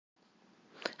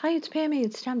Hi, it's Pammy.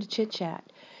 It's time to chit chat.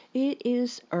 It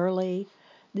is early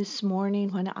this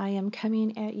morning when I am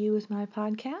coming at you with my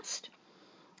podcast.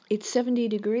 It's 70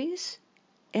 degrees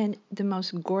and the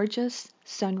most gorgeous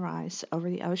sunrise over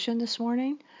the ocean this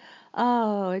morning.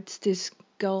 Oh, it's this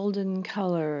golden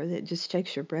color that just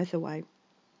takes your breath away.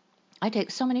 I take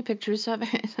so many pictures of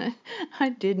it. I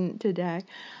didn't today,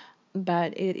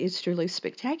 but it is truly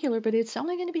spectacular. But it's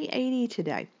only going to be 80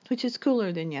 today, which is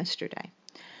cooler than yesterday.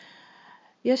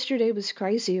 Yesterday was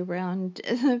crazy around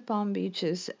the Palm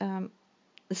Beaches.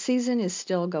 The season is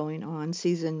still going on.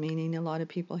 Season meaning a lot of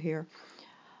people here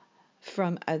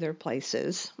from other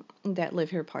places that live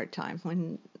here part time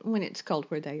when it's cold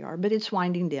where they are. But it's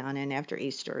winding down, and after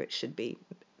Easter, it should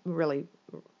really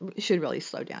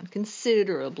slow down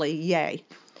considerably. Yay!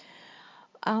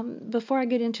 Before I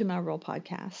get into my real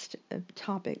podcast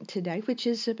topic today, which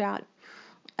is about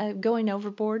going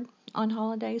overboard on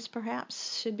holidays,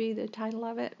 perhaps should be the title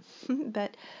of it.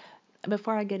 But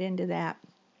before I get into that,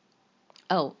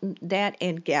 that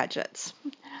and gadgets.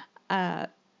 I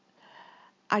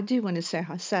do want to say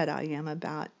how sad I am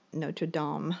about Notre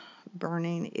Dame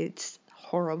burning. It's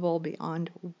horrible beyond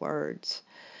words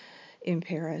in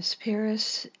Paris.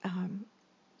 Paris,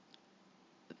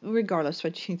 regardless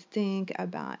what you think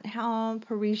about how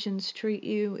Parisians treat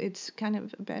you, it's kind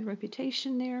of a bad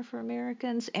reputation there for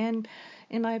Americans, and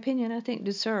in my opinion, I think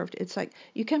deserved. It's like,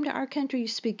 you come to our country, you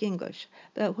speak English,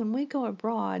 but when we go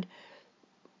abroad,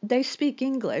 they speak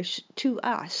English to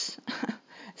us.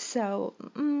 So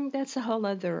that's a whole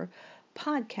other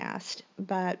podcast.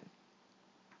 But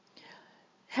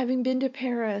having been to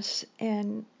Paris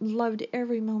and loved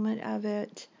every moment of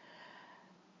it,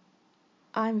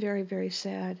 I'm very, very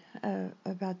sad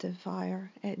about the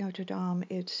fire at Notre Dame.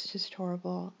 It's just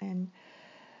horrible, and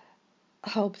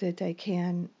hope that they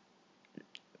can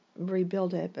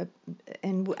rebuild it.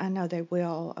 And I know they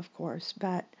will, of course,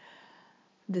 but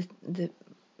the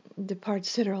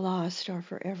parts that are lost are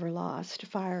forever lost.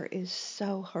 Fire is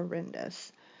so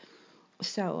horrendous.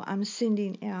 So I'm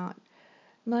sending out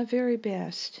my very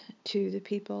best to the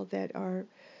people that are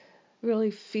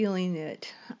really feeling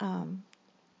it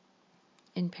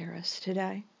in Paris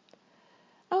today.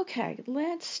 Okay,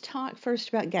 let's talk first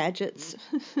about gadgets.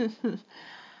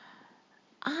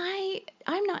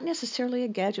 I'm not necessarily a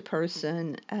gadget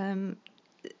person. A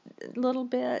little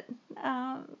bit.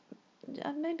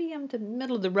 Maybe I'm the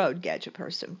middle of the road gadget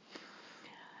person.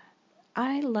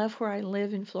 I love where I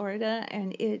live in Florida,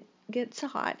 and it gets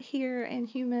hot here and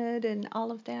humid and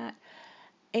all of that,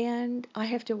 and I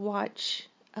have to watch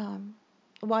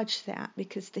that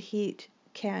because the heat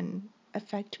can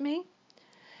affect me.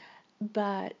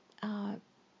 But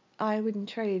I wouldn't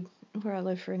trade where I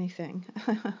live for anything.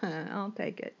 I'll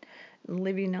take it.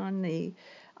 Living on the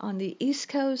east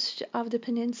coast of the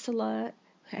peninsula,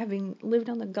 having lived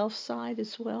on the Gulf side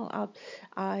as well,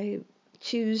 I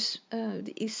choose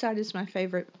the east side is my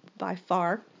favorite by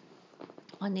far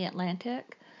on the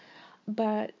Atlantic.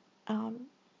 But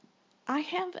I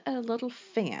have a little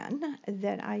fan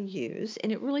that I use,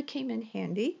 and it really came in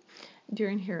handy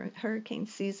during hurricane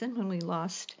season when we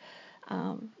lost,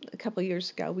 a couple of years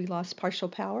ago, we lost partial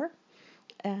power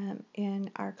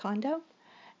in our condo.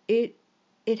 It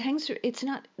it hangs. It's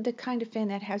not the kind of fan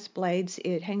that has blades.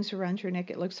 It hangs around your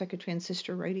neck. It looks like a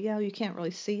transistor radio. You can't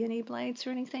really see any blades or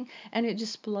anything, and it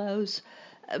just blows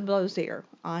air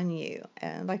on you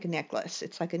like a necklace.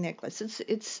 It's like a necklace.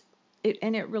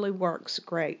 And it really works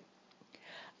great.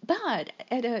 But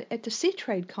at the Sea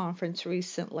Trade conference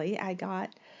recently, I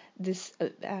got this.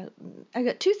 I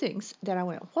got two things that I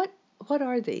went, what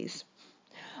are these?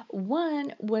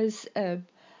 One was a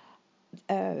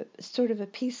sort of a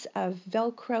piece of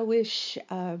Velcro-ish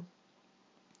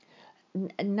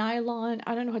nylon.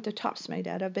 I don't know what the top's made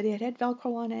out of, but it had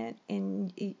Velcro on it,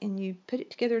 and you put it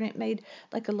together, and it made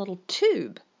like a little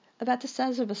tube about the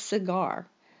size of a cigar.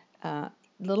 A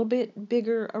little bit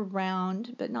bigger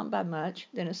around, but not by much,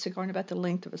 than a cigar, and about the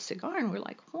length of a cigar. And we're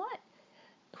like, what?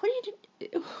 What are you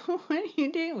what are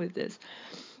you doing with this?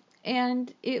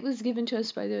 And it was given to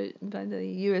us by the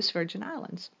U.S. Virgin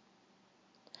Islands,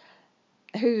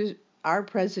 who our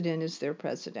president is their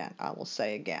president. I will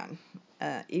say again,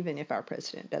 even if our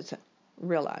president doesn't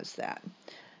realize that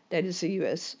is a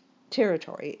U.S.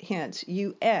 territory, hence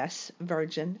U.S.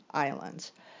 Virgin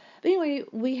Islands. But anyway,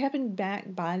 we happened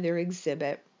back by their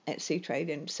exhibit at Sea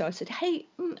Trade, and so I said, hey,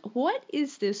 what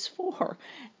is this for?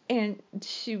 And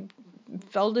she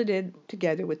folded it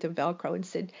together with the Velcro and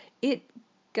said, it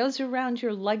goes around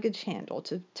your luggage handle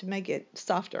to make it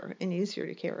softer and easier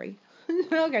to carry.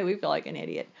 Okay, we feel like an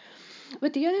idiot.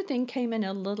 But the other thing came in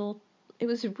a little it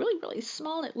was really, really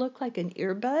small. It looked like an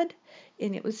earbud,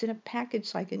 and it was in a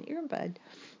package like an earbud.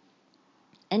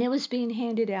 And it was being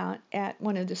handed out at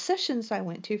one of the sessions I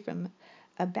went to from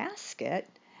a basket.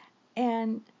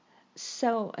 And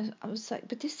so I was like,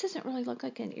 but this doesn't really look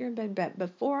like an earbud. But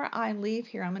before I leave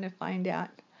here, I'm going to find out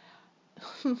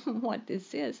what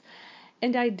this is.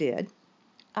 And I did,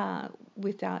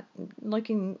 without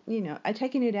looking,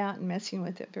 taking it out and messing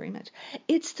with it very much.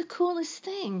 It's the coolest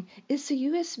thing. It's a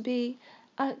USB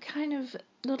kind of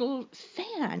little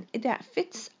fan that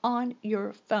fits on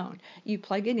your phone. You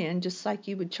plug it in just like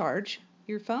you would charge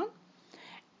your phone.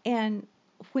 And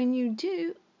when you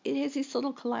do, it has these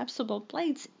little collapsible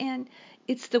blades, and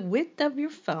it's the width of your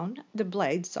phone, the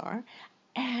blades are,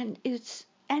 and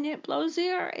it blows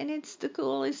air, and it's the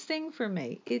coolest thing for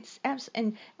me.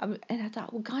 And I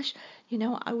thought, well, gosh,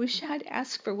 I wish I'd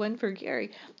asked for one for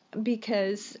Gary,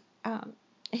 because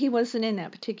he wasn't in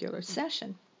that particular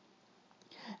session.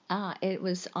 It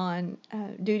was on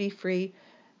duty-free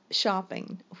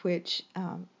shopping, which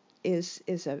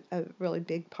is a really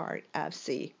big part of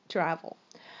sea travel.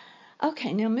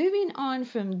 Okay, now moving on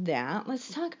from that,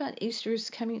 let's talk about Easter's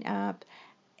coming up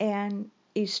and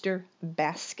Easter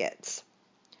baskets.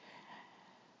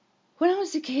 When I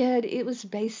was a kid, it was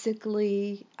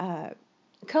basically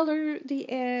color the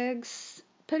eggs,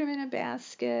 put them in a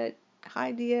basket,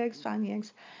 hide the eggs, find the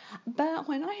eggs. But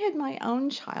when I had my own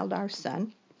child, our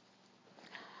son,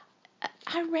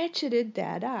 I ratcheted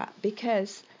that up,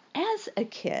 because as a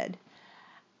kid,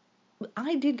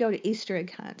 I did go to Easter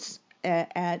egg hunts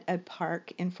at a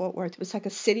park in Fort Worth. It was like a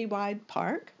citywide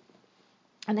park,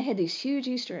 and they had these huge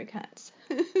Easter egg hunts.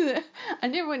 I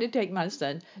never wanted to take my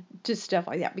son to stuff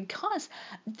like that, because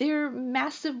they're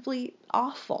massively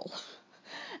awful.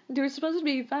 They're supposed to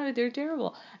be fun, but they're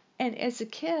terrible. And as a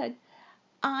kid,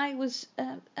 I was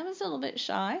a little bit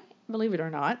shy, believe it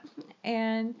or not,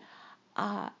 and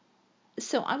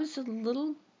so I was a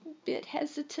little bit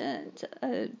hesitant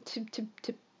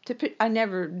to put. I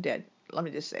never did. Let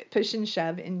me just say, push and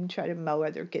shove and try to mow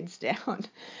other kids down.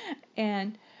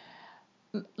 And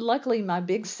luckily, my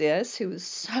big sis, who was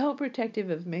so protective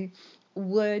of me,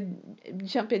 would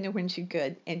jump in there when she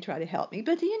could and try to help me.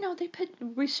 But they put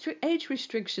age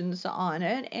restrictions on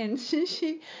it, and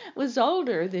she was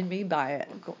older than me by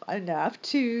enough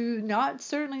to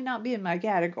certainly not be in my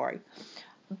category.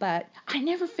 But I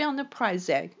never found the prize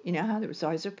egg. You know how there was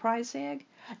always a prize egg?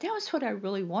 That was what I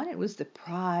really wanted, was the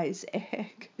prize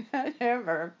egg. I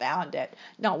never found it.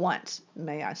 Not once,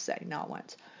 may I say, not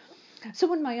once. So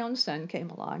when my own son came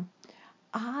along,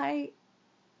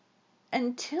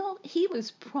 until he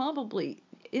was probably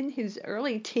in his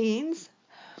early teens,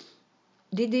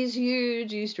 did these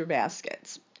huge Easter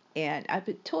baskets. And I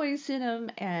put toys in them,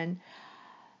 and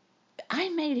I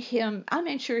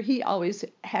made sure he always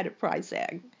had a prize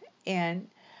egg. And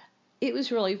it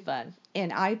was really fun.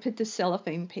 And I put the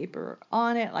cellophane paper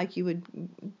on it like you would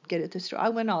get at the store. I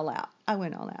went all out.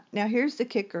 Now, here's the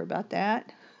kicker about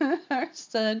that. Our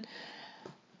son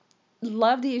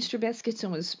loved the Easter baskets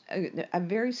and was a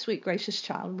very sweet, gracious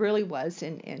child, really was,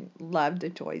 and loved the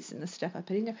toys and the stuff I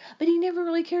put in there. But he never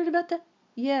really cared about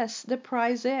the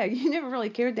prize egg. He never really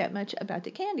cared that much about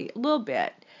the candy. A little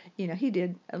bit. He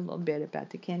did a little bit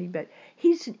about the candy, but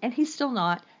he's still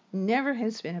not, never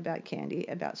has been about candy,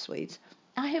 about sweets.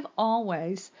 I have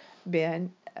always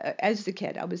been, as the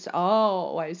kid, I was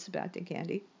always about the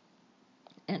candy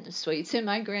and the sweets, and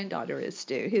my granddaughter is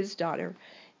too. His daughter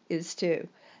is too.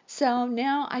 So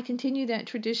now I continue that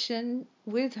tradition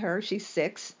with her. She's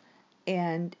 6,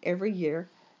 and every year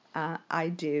I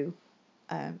do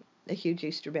a huge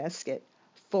Easter basket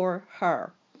for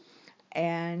her.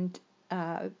 And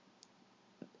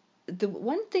the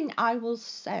one thing I will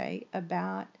say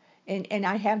about, and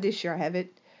I have this year, I have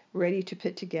it ready to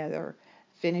put together,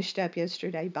 finished up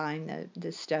yesterday buying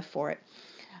the stuff for it.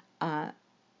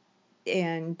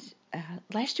 And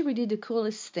last year we did the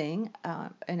coolest thing,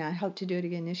 and I hope to do it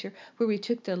again this year, where we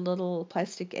took the little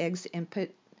plastic eggs and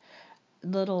put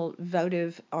little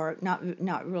votive, or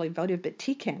not really votive, but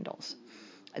tea candles,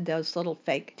 those little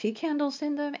fake tea candles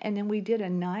in them, and then we did a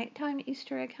nighttime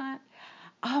Easter egg hunt.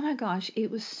 Oh my gosh, it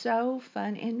was so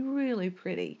fun and really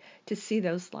pretty to see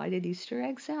those lighted Easter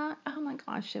eggs out. Oh my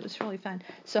gosh, it was really fun.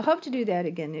 So hope to do that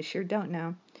again this year. Don't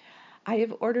know. I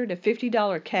have ordered a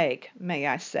 $50 cake, may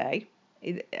I say.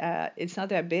 It's not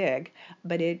that big,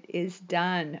 but it is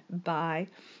done by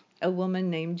a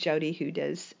woman named Jody, who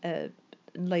does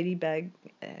Ladybug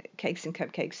cakes and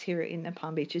cupcakes here in the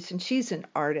Palm Beaches, and she's an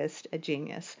artist, a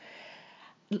genius.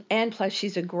 And plus,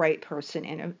 she's a great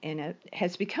person and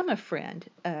has become a friend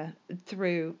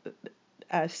through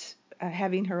us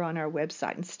having her on our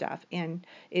website and stuff, and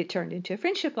it turned into a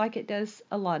friendship like it does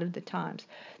a lot of the times.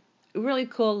 Really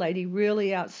cool lady,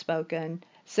 really outspoken,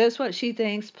 says what she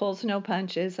thinks, pulls no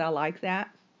punches. I like that.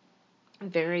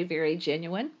 Very, very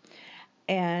genuine.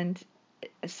 And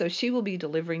so she will be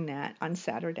delivering that on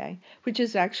Saturday, which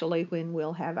is actually when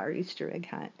we'll have our Easter egg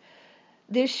hunt.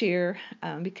 This year,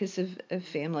 because of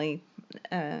family,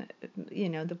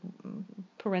 the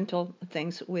parental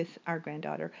things with our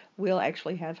granddaughter, we'll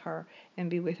actually have her and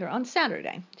be with her on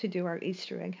Saturday to do our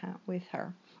Easter egg hunt with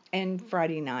her. And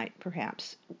Friday night,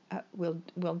 perhaps, we'll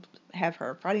have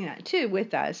her Friday night too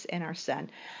with us and our son,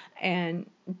 and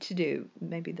to do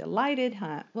maybe the lighted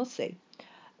hunt. We'll see.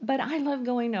 But I love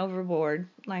going overboard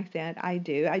like that. I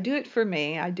do. I do it for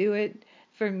me. I do it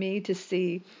for me to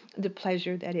see the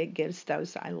pleasure that it gives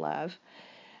those I love.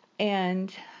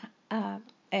 And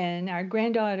our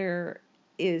granddaughter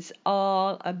is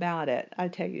all about it. I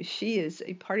tell you, she is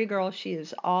a party girl. She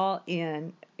is all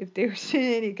in. If there's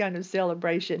any kind of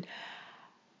celebration,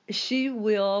 she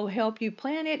will help you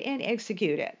plan it and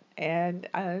execute it. And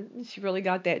she really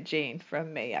got that gene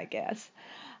from me, I guess.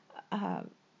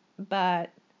 But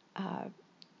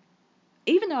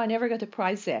even though I never got the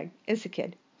prize tag as a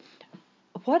kid,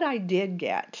 what I did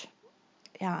get,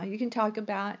 you can talk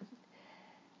about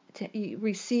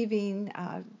receiving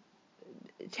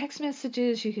text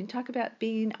messages, you can talk about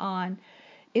being on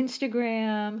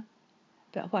Instagram,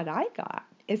 but what I got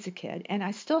as a kid, and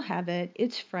I still have it,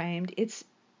 it's framed, it's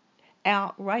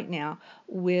out right now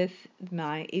with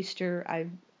my Easter. I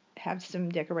have some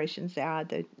decorations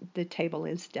out. The table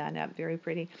is done up very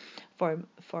pretty for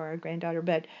our granddaughter,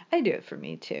 but I do it for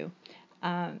me too.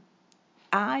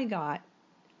 I got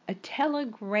a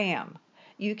telegram.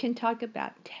 You can talk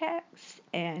about text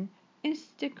and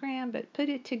Instagram, but put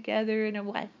it together in a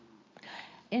way,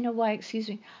 excuse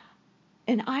me.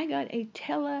 And I got a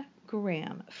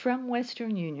telegram from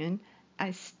Western Union.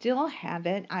 I still have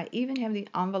it. I even have the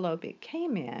envelope it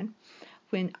came in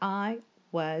when I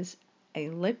was a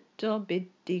little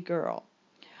bitty girl.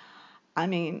 I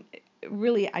mean,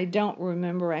 really, I don't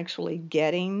remember actually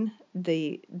getting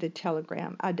the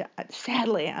telegram.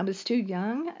 Sadly, I was too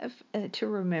young to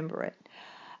remember it.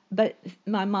 But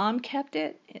my mom kept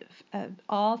it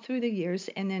all through the years,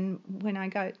 and then when I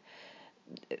got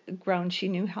grown, she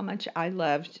knew how much I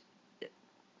loved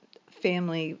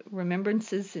family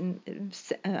remembrances and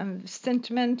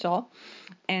sentimental,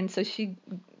 and so she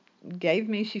gave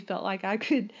me. She felt like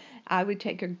I would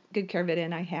take good care of it,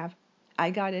 and I have. I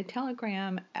got a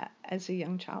telegram as a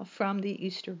young child from the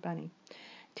Easter Bunny,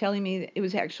 telling me that it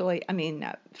was actually,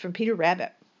 from Peter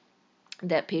Rabbit,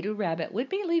 that Peter Rabbit would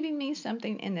be leaving me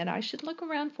something and that I should look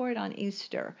around for it on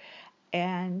Easter.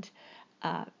 And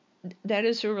that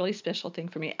is a really special thing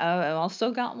for me. I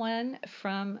also got one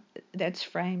that's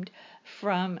framed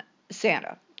from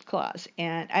Santa Claus.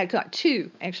 And I got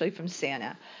two actually from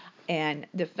Santa. And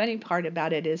the funny part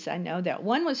about it is I know that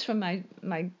one was from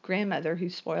my grandmother who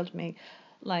spoiled me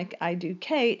like I do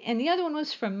Kate, and the other one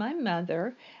was from my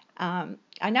mother. I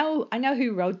know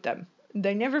who wrote them.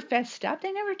 They never fessed up.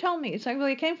 They never told me. It's like, well,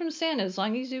 it came from Santa. As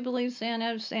long as you believe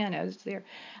Santa is there.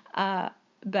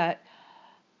 But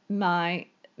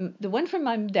the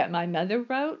one that my mother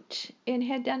wrote and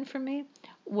had done for me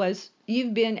was,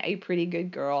 "You've been a pretty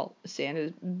good girl,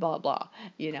 Santa, blah, blah."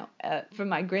 From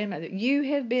my grandmother, "You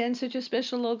have been such a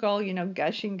special little girl,"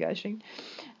 gushing.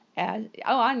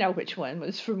 I know which one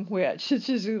was from which.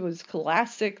 It was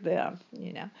classic them.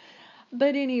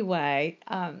 But anyway,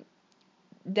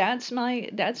 that's my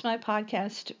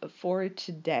podcast for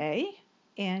today.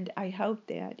 And I hope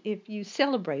that if you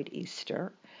celebrate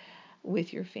Easter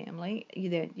with your family,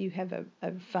 that you have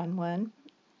a fun one.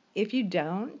 If you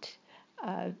don't,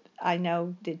 I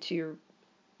know that you're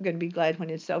going to be glad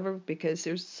when it's over because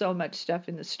there's so much stuff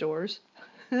in the stores.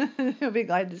 You'll be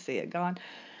glad to see it gone.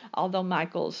 Although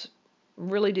Michael's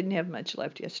really didn't have much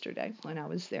left yesterday when I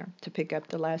was there to pick up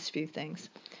the last few things.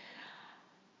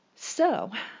 So,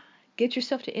 get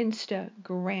yourself to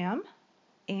Instagram.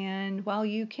 And while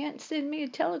you can't send me a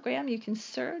telegram, you can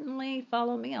certainly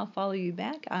follow me. I'll follow you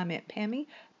back. I'm at Pammy,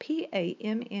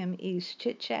 P-A-M-M-E's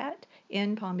Chit Chat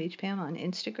in Palm Beach Pam on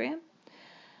Instagram.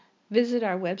 Visit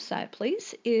our website,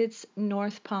 please. It's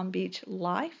North Palm Beach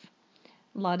Life.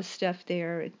 A lot of stuff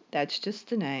there. That's just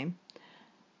the name.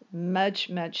 Much,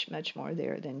 much, much more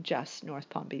there than just North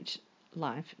Palm Beach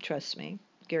Life. Trust me.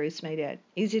 Gary's made it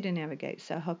easy to navigate,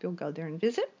 so I hope you'll go there and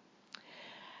visit.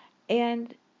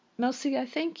 And mostly, I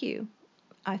thank you.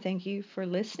 I thank you for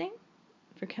listening,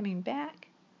 for coming back.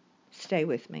 Stay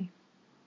with me.